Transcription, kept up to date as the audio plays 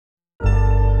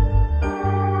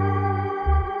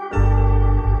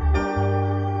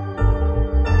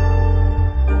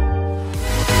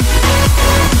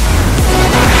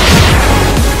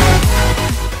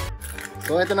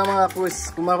ito na mga quiz.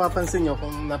 Kung mapapansin nyo,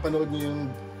 kung napanood nyo yung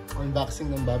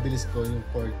unboxing ng Babyliss ko, yung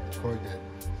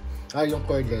yung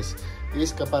cordless,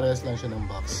 is kapares lang siya ng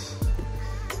box.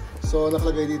 So,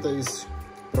 nakalagay dito is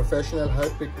professional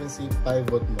high frequency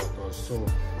 5V motor. So,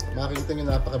 makikita nyo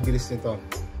napakabilis nito.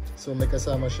 So, may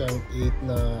kasama siyang 8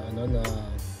 na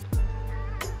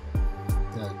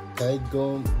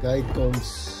guide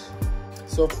combs.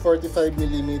 So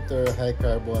 45mm high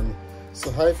carbon.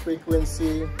 So high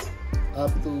frequency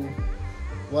up to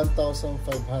 1,500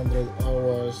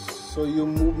 hours. So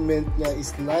yung movement niya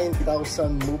is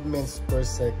 9,000 movements per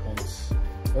seconds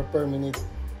or per minute.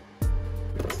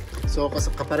 So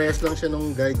kaparehas lang siya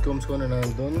nung guide combs ko na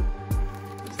nandun.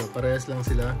 So parehas lang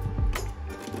sila.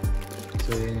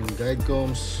 So yan yung guide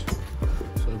combs.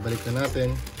 So balik na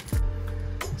natin.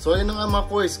 So yun ang mga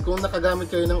quiz. Kung nakagamit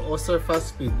kayo ng Oster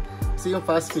Fast Feed, kasi yung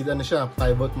fast feed, ano siya,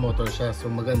 5V motor siya. So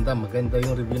maganda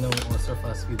yung review ng Oster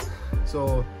Fast Feed.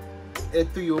 So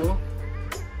ito yung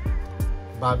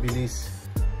Babyliss.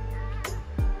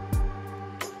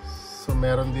 So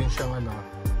meron din siyang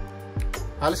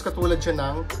halos katulad siya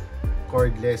ng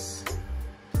cordless.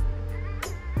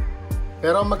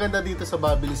 Pero ang maganda dito sa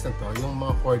Babyliss na to, yung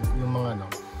mga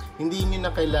hindi niyo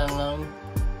na kailangan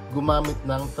gumamit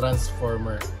ng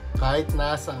transformer kahit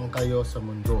nasaan kayo sa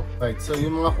mundo. Right, so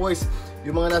yung mga quiz,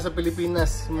 yung mga nasa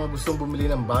Pilipinas, yung mga gustong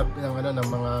bumili ng ng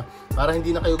mga para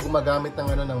hindi na kayo gumagamit ng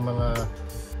mga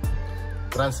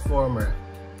transformer.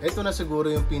 Ito na siguro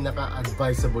yung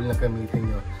pinaka-advisable na gamitin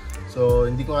nyo. So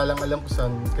hindi ko nga lang alam kung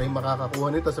saan kayo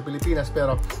makakakuha nito sa Pilipinas,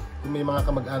 pero kung may mga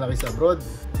kamag-anak sa abroad,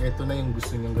 ito na yung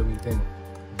gusto nyo gamitin.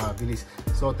 Babyliss.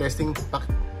 So testing,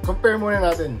 compare muna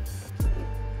natin.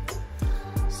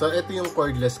 So ito yung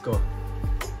cordless ko.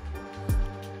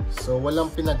 So walang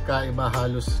pinagkaiba,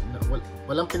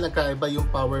 walang pinagkaiba, yung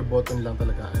power button lang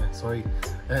talaga. Sorry.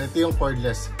 Ito yung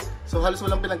cordless. So halos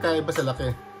walang pinagkaiba sa laki.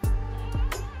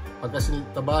 Pagka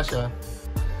taba siya,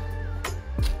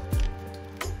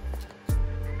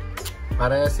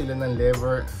 parehas sila ng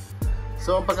lever.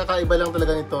 So ang pagkakaiba lang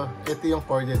talaga nito, ito yung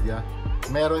corded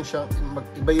meron siyang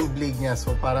iba yung blade niya.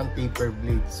 So parang taper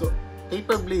blade. So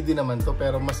taper blade din naman to,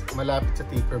 pero mas malapit sa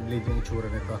taper blade yung itsura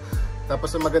nito.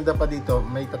 Tapos ang maganda pa dito,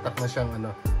 may tatak na siyang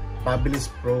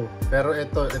Babyliss Pro. Pero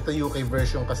ito UK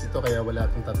version kasi to, kaya wala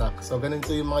itong tatak. So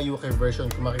ganito yung mga UK version.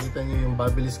 Kung makikita niyo yung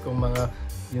Babyliss kong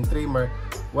yung trimmer,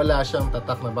 wala siyang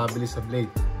tatak na Babyliss sa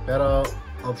blade. Pero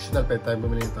optional, pwede tayo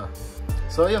bumili nito.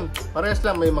 So ayun, parehas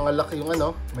lang, may mga lock yung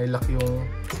may lock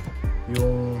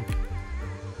yung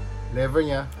lever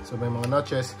niya. So may mga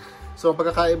notches. So ang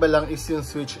pagkakaiba lang is yung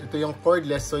switch. Ito yung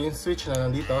cordless, so yung switch na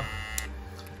nandito.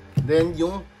 Then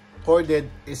yung corded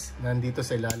is nandito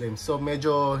sa ilalim. So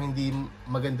medyo hindi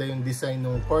maganda yung design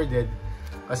ng corded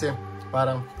kasi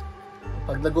parang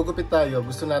pag nagugupit tayo,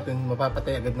 gusto natin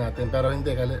mapapatay agad natin, pero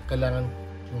hindi, kailangan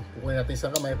kukunin natin isang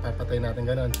kamay, papatay natin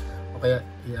ganon, o kaya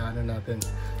iano natin.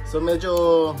 So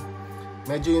medyo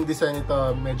yung design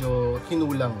nito medyo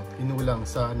hinulang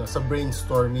sa sa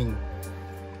brainstorming.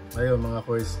 Ayun mga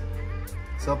quiz.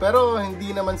 So pero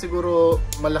hindi naman siguro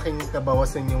malaking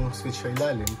kabawasan yung switch sa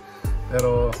ilalim,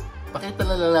 pero pakita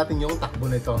na lang natin yung takbo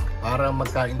nito para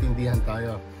magkaintindihan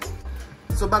tayo.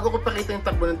 So bago ko pakita yung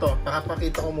takbo nito,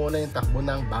 pakapakita ko muna yung takbo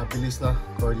ng Babyliss na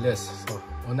cordless. So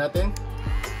on natin.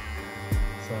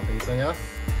 So kita nyo,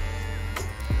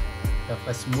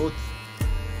 napaka-smooth.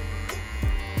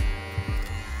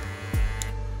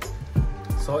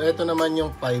 So ito naman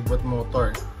yung 5V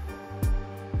motor.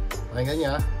 Pakinggan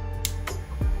niya,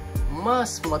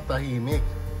 mas matahimik.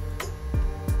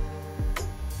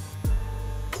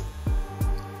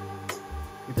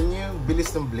 Kita niyo yung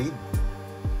bilis ng blade.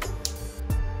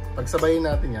 Pagsabayin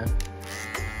natin yan.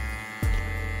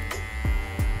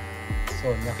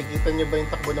 So nakikita niyo ba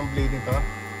yung takbo ng blade nito?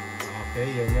 Okay,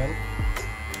 yan.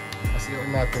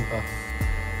 Pasiyon natin to.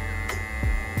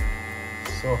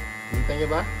 So kita niyo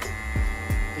ba?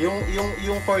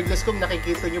 Yung cordless ko,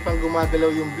 nakikita niyo pang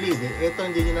gumagalaw yung blade. Ito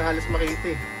hindi niyo na halos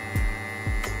makita.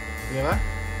 Di ba?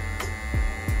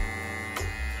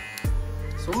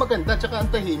 So maganda, tsaka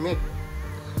ang tahimik.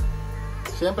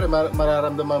 Siyempre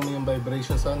mararamdaman mo yung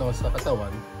vibration sa katawan,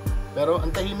 pero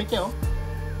ang tahimik niya.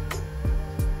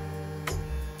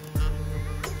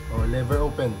 Oh, lever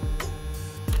open.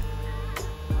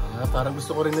 Parang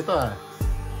gusto ko rin nito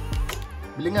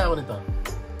Bili nga ako nito.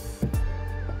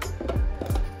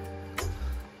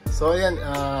 So ayan,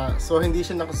 so hindi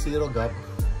siya naka zero gap.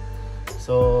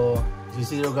 So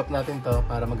zero gap natin to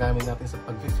para magamit natin sa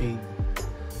pag-fade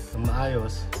ng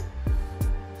maayos.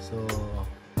 So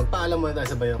pagpaalam muna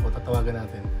tayo sa bayan ko, tatawagan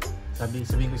natin. Sabihin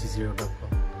ko si zero gap ko.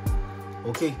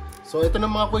 Okay, so ito na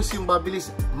mga boys yung Babyliss.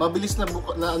 Mabilis na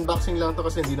unboxing lang to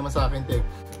kasi hindi naman sa akin te.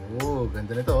 Oh,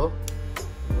 ganda nito oh.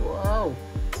 Wow.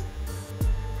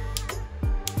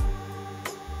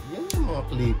 Yan yung mga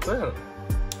clipper.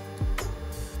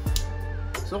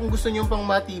 So kung gusto niyo pang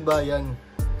matibayan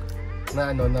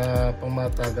na na pang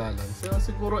matagalan, so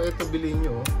siguro ito bilhin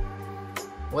niyo.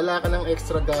 Wala ka ng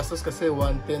extra gastos kasi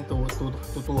 110 to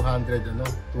 200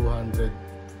 240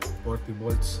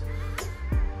 volts.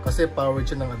 Kasi powered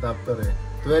siya ng adapter eh.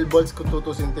 12 volts kung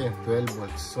tutusin ito eh. 12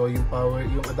 volts. So yung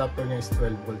adapter niya is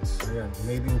 12 volts. Ayan,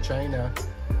 made in China.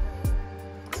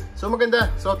 So maganda.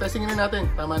 So testingin na natin.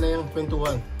 Tama na yung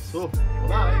kwentuhan. So,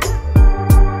 bye!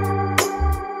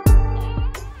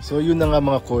 So yun na nga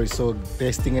mga course. So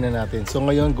testingin na natin. So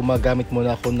ngayon gumagamit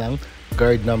muna ako ng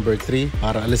guard number 3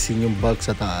 para alisin yung bulk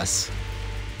sa taas.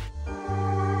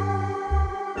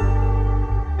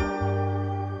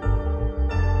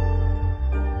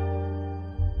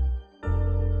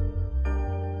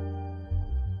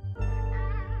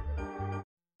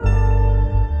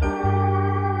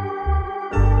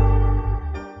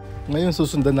 Ngayon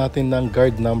susundan natin ng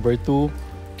guard number 2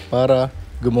 para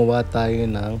gumawa tayo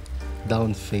ng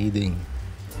down fading.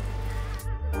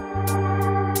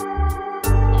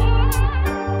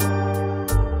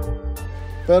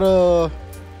 Pero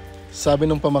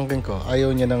sabi nung pamangkin ko,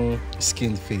 ayaw niya ng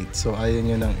skin fade. So ayaw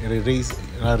niya ng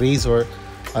razor,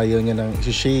 ayaw niya ng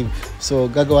shave. So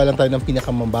gagawa lang tayo ng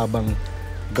pinakamababang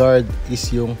guard is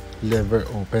yung lever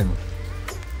open.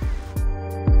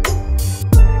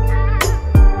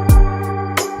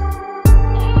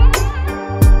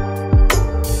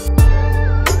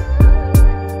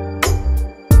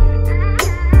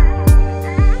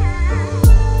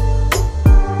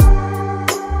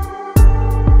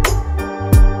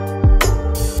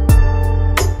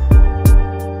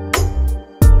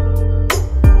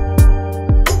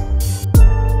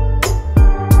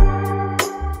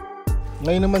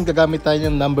 Ngayon naman gagamit tayo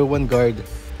ng number 1 guard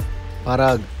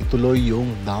para ituloy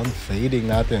yung down fading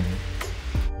natin.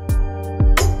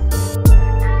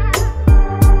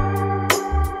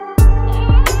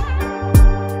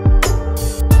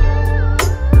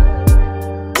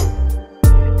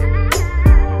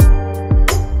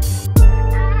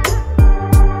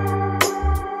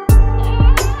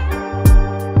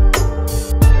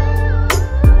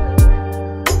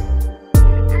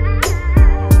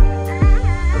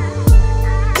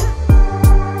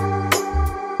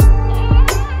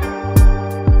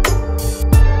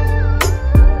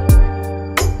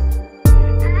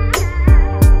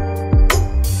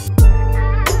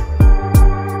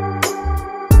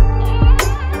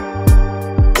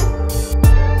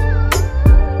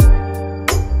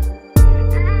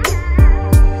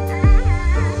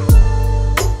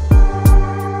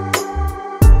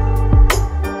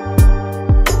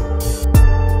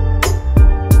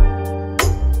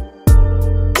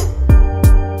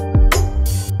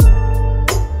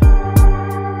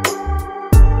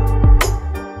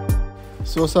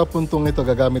 So sa puntong ito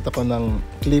gagamit ako ng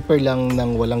clipper lang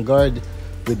ng walang guard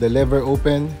with the lever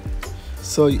open.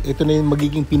 So ito na yung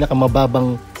magiging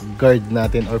pinakamababang guard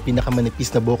natin or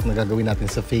pinakamanipis na buhok na gagawin natin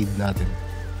sa fade natin.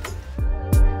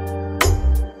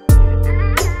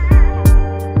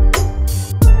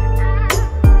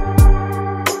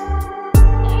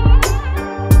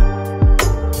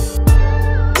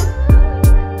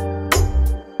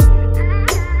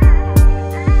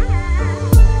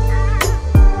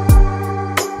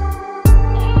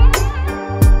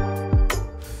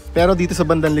 Pero dito sa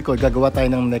bandang likod, gagawa tayo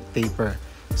ng neck taper.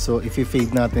 So, if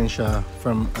i-fade natin siya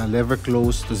from a lever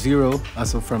close to 0,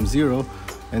 from 0,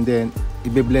 and then,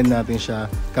 i-blend natin siya,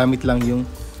 gamit lang yung,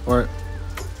 or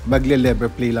magle-lever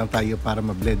play lang tayo para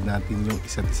ma-blend natin yung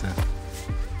isa't isa.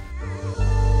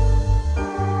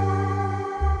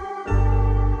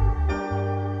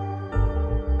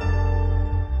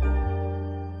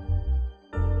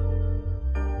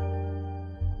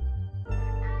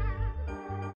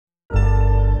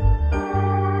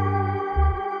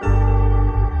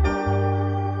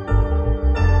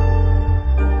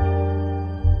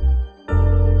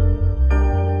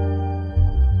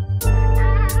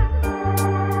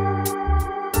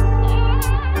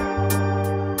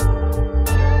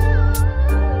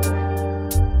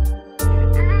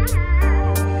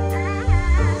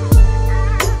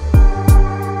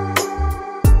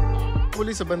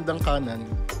 Sa bandang kanan,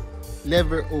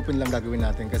 lever open lang gagawin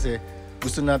natin kasi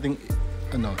gusto nating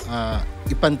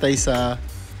ipantay sa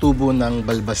tubo ng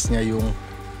balbas niya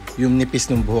yung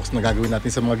nipis ng buhok na gagawin natin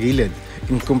sa mga gilid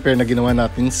in compare na ginawa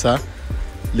natin sa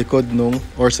likod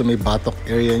or sa may batok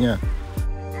area niya.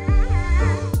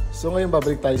 So ngayon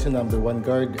babalik tayo sa number 1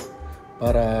 guard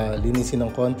para linisin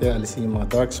ng konti, alisin yung mga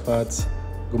dark spots.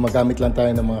 Gumagamit lang tayo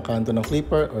ng mga kanto ng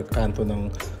clipper or kanto ng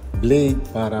blade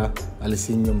para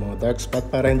alisin yung mga dark spot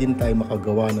para hindi na tayo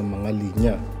makagawa ng mga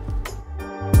linya.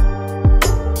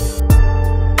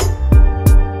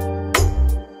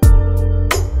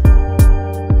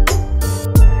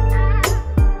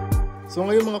 So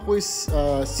ngayon mga kuys,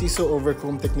 scissor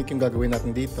overcomb technique yung gagawin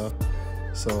natin dito.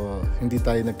 So hindi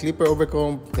tayo nag-clipper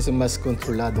overcomb kasi mas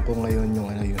kontrolado ko ngayon yung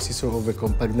scissor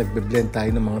overcomb pag nagbe-blend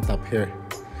tayo ng mga top hair.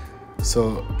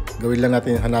 So gawin lang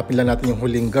natin, hanapin lang natin yung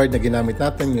huling guard na ginamit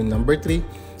natin, yung number 3,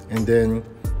 and then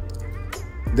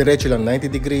diretso lang 90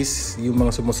 degrees, yung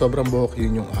mga sumusobrang buhok,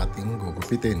 yun yung ating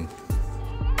gugupitin.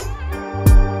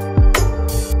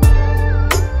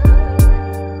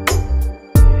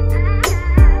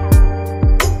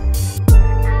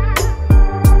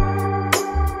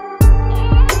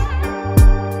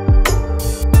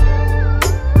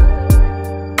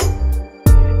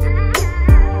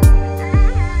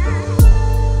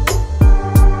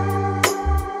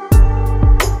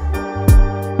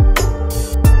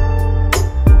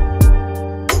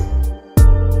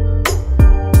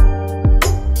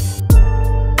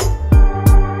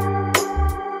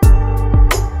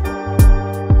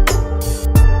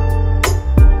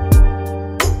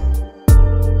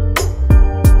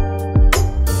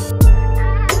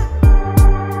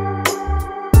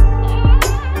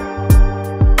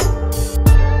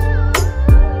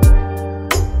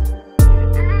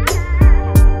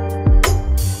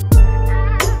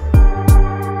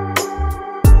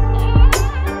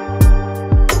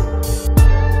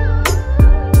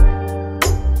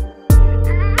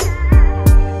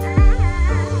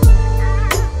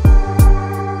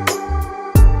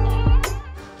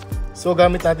 So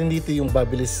gamit natin dito yung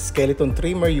Babyliss Skeleton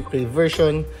Trimmer UK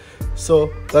version.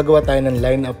 So gagawa tayo ng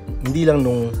line up, hindi lang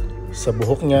nung sa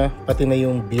buhok niya, pati na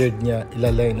yung beard niya,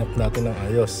 ila-line up natin ng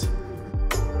ayos.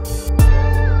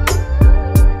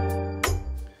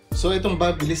 So itong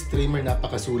Babyliss Trimmer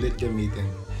napakasulit gamitin.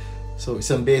 So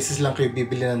isang beses lang kayo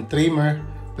bibili ng trimmer,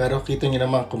 pero kita niyo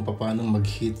naman kung paano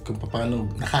mag-hit, kung paano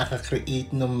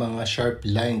nakaka-create ng mga sharp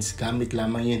lines gamit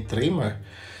lamang yung trimmer.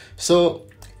 So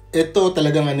ito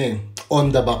talagang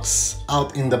on the box,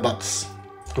 out in the box.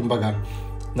 Kumbaga,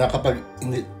 na kapag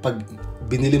pag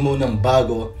binili mo ng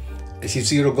bago,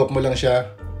 zero gop mo lang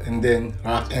siya, and then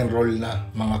rock and roll na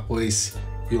mga kuys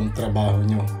yung trabaho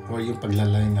nyo or yung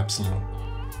pagla-line ups nyo.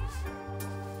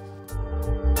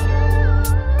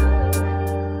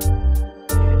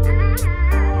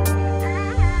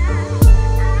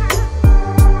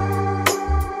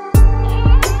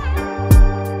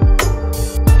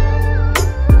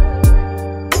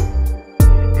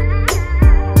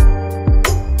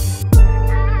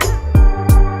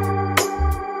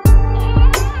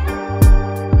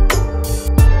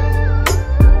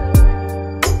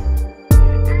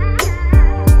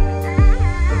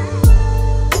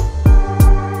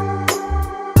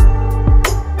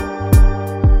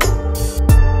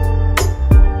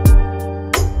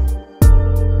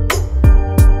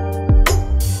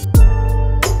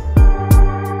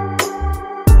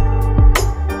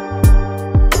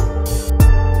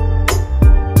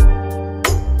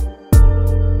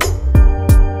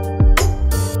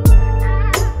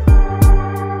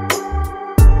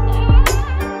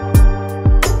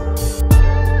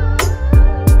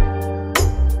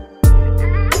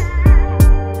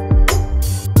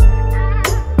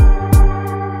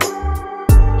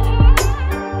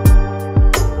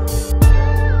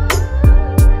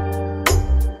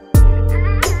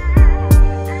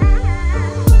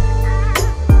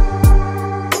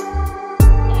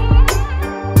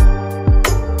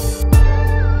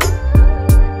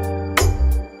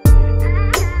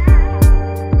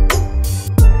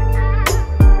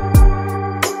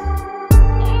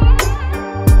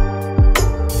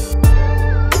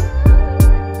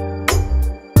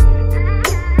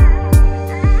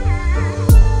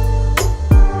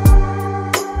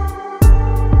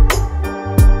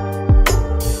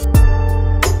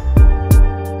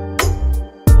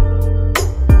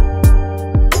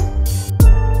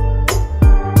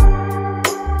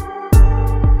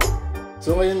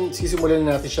 So ngayon, sisimulan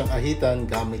natin siyang ahitan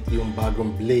gamit yung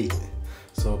bagong blade.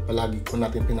 So palagi po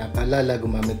natin pinapaalala,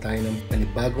 gumamit tayo ng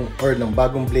panibagong or ng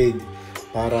bagong blade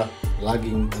para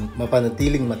laging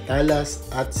mapanatiling matalas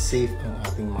at safe ang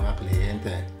ating mga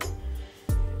kliyente.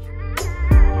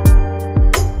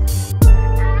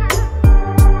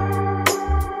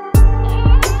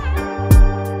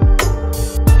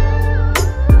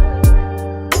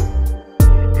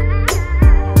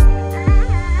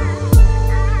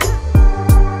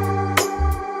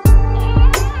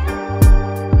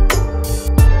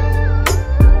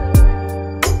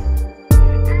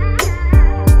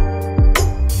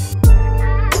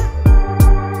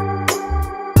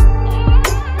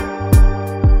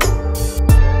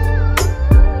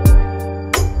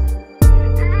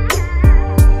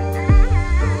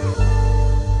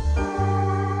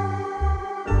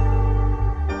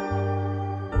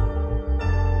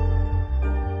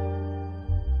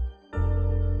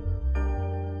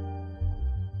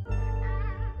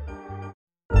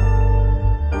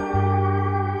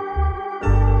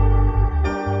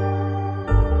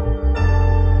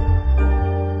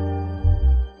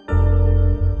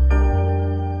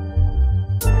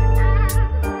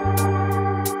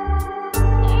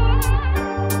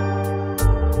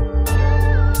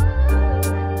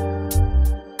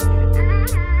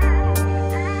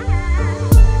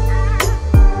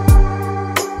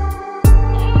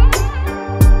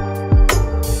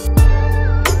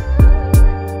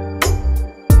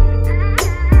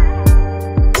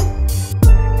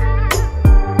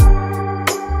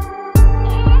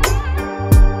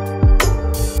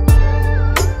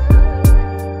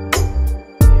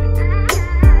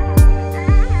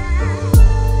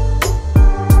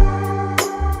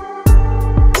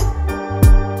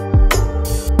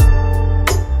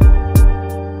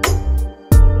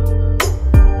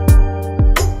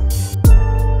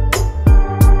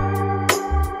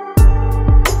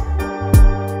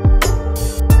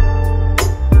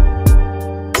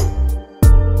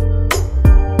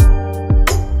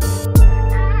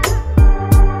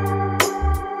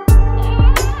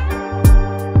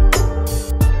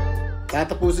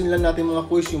 tatapusin lang natin mga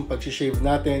kuys yung pag-shave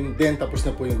natin, then tapos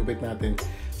na po yung gupit natin.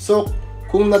 So,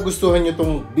 kung nagustuhan nyo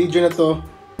tong video na to,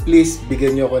 please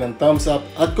bigyan nyo ako ng thumbs up.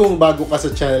 At kung bago ka sa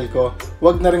channel ko,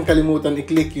 huwag na rin kalimutan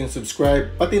i-click yung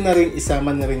subscribe, pati na rin isama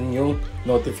na rin yung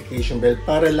notification bell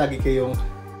para lagi kayong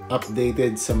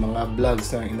updated sa mga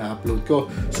vlogs na ina-upload ko.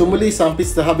 So muli,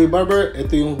 Sampitz the Hobby Barber,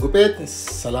 ito yung gupit.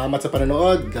 Salamat sa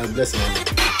panonood. God bless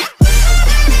you.